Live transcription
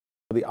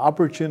The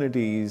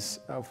opportunities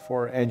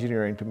for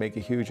engineering to make a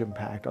huge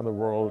impact on the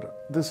world,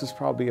 this is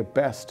probably a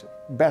best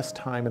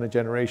time in a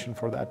generation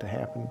for that to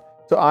happen.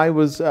 So I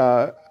was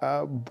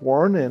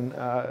born in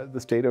the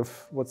state of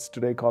what's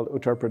today called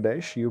Uttar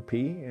Pradesh, UP,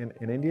 in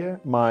India.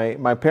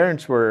 My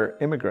parents were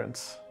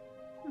immigrants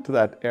to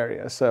that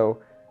area,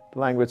 so the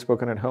language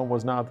spoken at home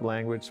was not the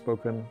language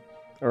spoken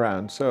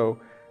around. So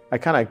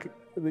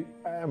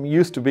I'm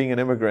used to being an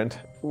immigrant.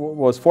 What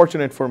was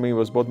fortunate for me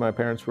was both my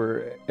parents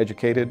were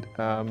educated.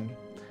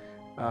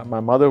 My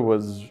mother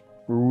was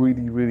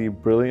really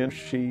brilliant.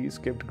 She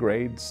skipped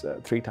grades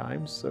 3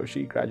 times, so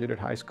she graduated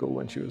high school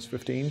when she was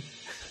 15.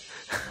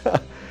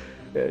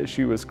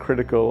 She was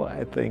critical,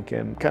 I think,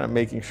 in kind of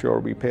making sure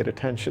we paid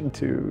attention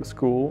to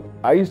school.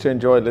 I used to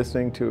enjoy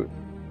listening to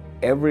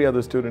every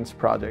other student's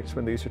projects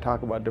when they used to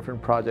talk about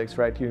different projects,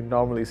 right? You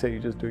normally say you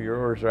just do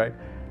yours, right?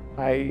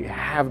 I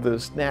have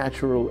this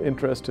natural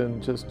interest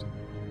in just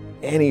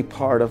any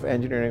part of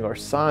engineering or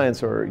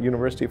science or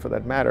university for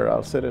that matter.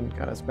 I'll sit and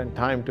kind of spend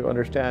time to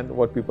understand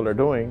what people are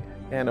doing.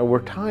 And over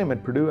time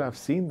at Purdue, I've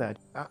seen that.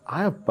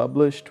 I have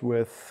published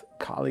with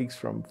colleagues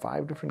from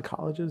 5 different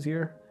colleges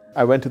here.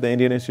 I went to the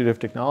Indian Institute of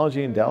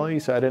Technology in Delhi,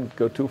 so I didn't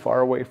go too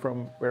far away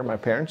from where my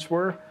parents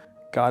were.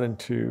 Got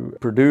into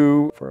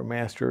Purdue for a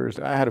master's.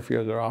 I had a few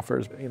other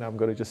offers, but I'm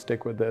going to just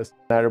stick with this.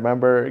 I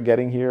remember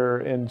getting here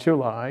in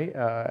July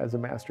as a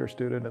master's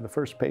student, and the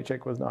first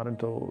paycheck was not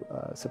until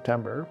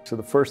September. So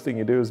the first thing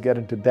you do is get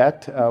into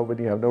debt when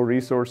you have no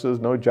resources,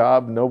 no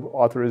job, no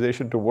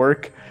authorization to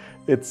work.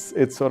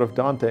 It's sort of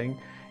daunting.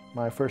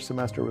 My first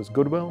semester was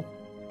goodwill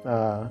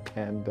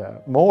and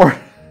more.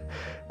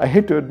 I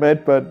hate to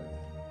admit, but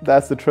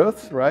that's the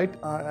truth, right?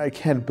 I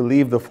can't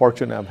believe the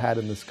fortune I've had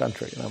in this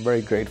country, and I'm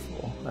very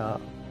grateful.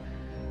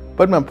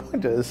 But my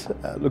point is,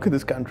 look at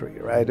this country,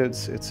 right?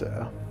 It's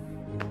an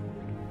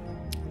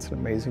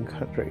amazing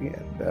country,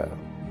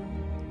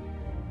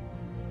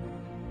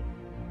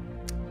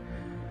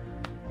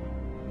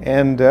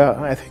 and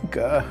I think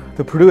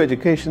the Purdue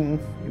education,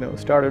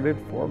 started it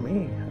for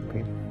me. I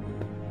mean,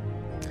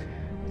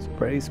 it's a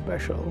very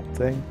special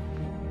thing.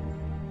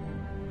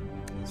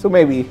 So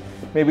maybe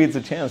it's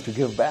a chance to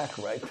give back,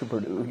 right, to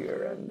Purdue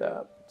here and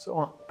so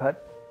on.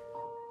 But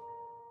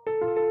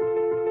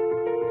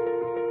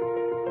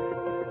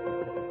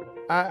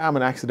I'm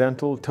an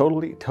accidental,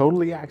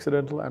 totally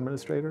accidental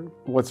administrator.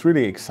 What's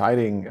really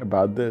exciting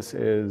about this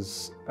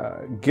is,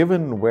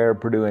 given where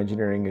Purdue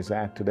engineering is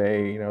at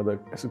today, the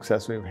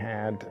success we've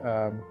had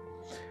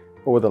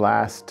over the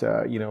last,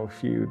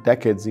 few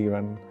decades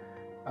even,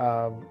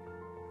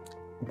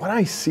 what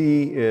I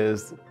see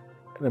is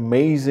an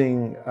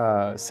amazing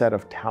set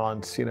of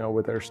talents,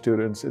 with our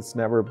students. It's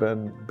never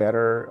been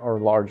better or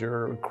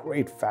larger,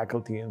 great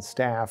faculty and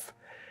staff.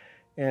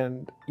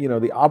 And,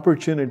 the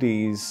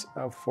opportunities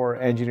for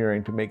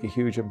engineering to make a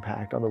huge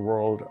impact on the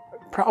world,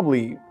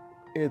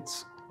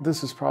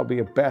 this is probably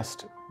a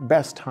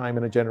best time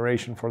in a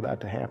generation for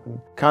that to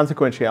happen.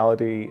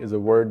 Consequentiality is a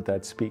word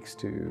that speaks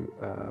to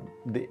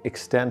the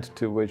extent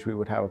to which we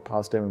would have a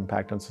positive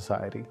impact on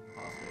society.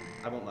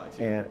 I won't lie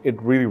to you. And it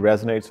really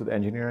resonates with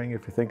engineering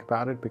if you think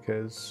about it,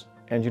 because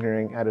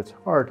engineering at its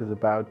heart is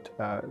about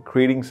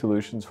creating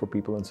solutions for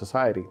people in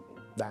society.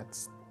 That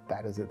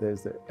is it.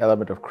 There's the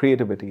element of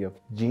creativity, of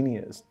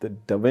genius, the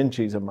Da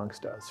Vinci's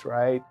amongst us,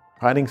 right?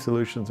 Finding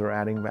solutions or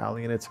adding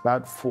value, and it's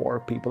about for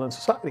people in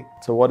society.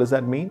 So what does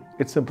that mean?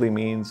 It simply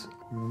means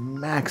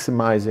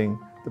maximizing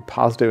the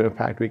positive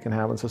impact we can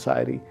have on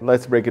society.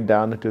 Let's break it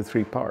down into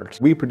 3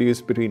 parts. We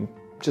produce between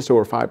just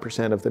over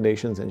 5% of the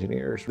nation's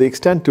engineers. The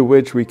extent to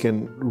which we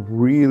can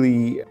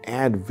really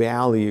add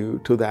value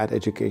to that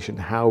education,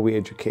 how we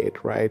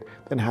educate, right,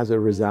 then has a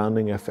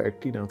resounding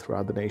effect,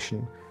 throughout the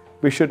nation.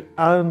 We should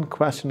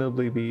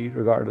unquestionably be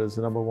regarded as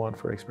the #1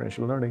 for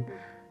experiential learning,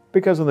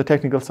 because on the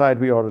technical side,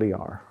 we already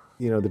are.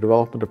 The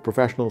development of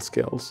professional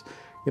skills,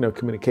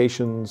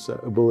 communications,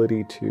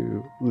 ability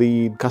to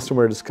lead,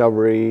 customer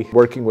discovery,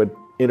 working with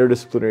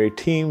interdisciplinary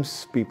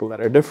teams, people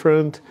that are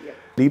different,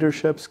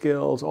 leadership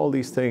skills, all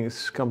these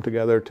things come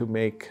together to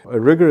make a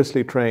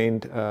rigorously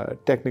trained,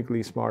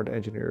 technically smart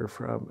engineer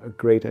from a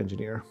great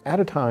engineer at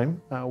a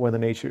time when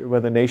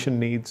the nation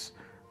needs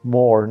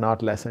more,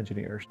 not less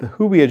engineers. The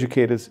who we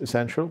educate is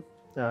essential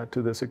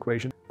to this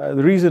equation.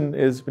 The reason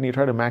is when you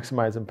try to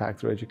maximize impact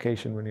through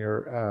education, when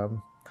you're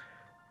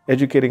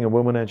educating a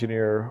woman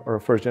engineer or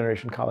a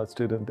first-generation college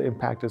student, the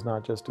impact is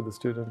not just to the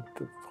student.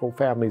 The whole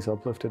family is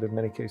uplifted. In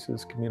many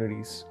cases,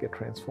 communities get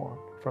transformed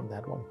from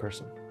that one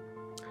person.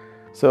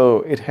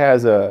 So it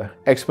has an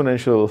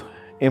exponential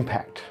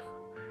impact.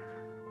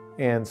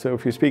 And so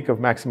if you speak of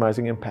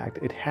maximizing impact,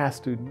 it has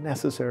to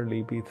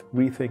necessarily be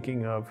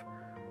rethinking of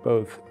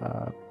both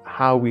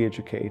how we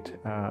educate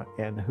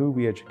and who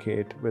we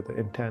educate, with the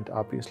intent,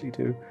 obviously,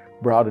 to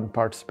broaden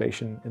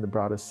participation in the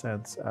broadest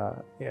sense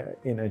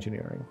in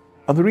engineering.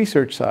 On the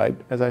research side,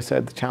 as I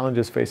said, the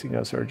challenges facing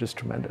us are just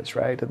tremendous,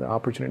 right? And the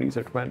opportunities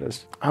are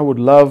tremendous. I would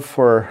love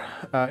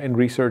in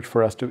research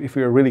for us to, if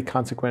we are really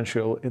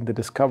consequential in the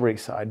discovery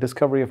side,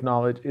 discovery of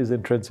knowledge is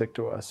intrinsic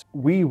to us.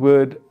 We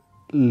would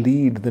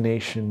lead the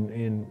nation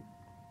in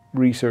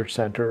research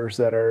centers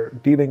that are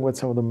dealing with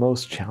some of the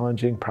most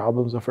challenging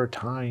problems of our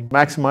time.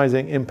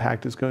 Maximizing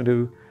impact is going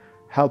to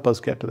help us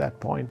get to that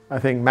point. I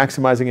think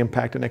maximizing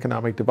impact in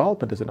economic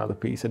development is another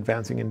piece.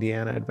 Advancing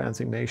Indiana,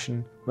 advancing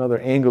nation. Another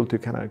angle to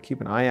kind of keep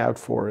an eye out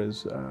for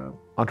is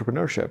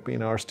entrepreneurship. You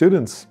know, our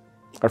students,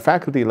 our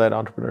faculty-led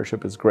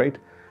entrepreneurship is great.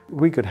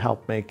 We could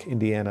help make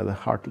Indiana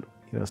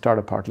the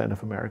startup heartland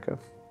of America,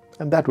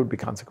 and that would be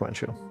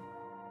consequential.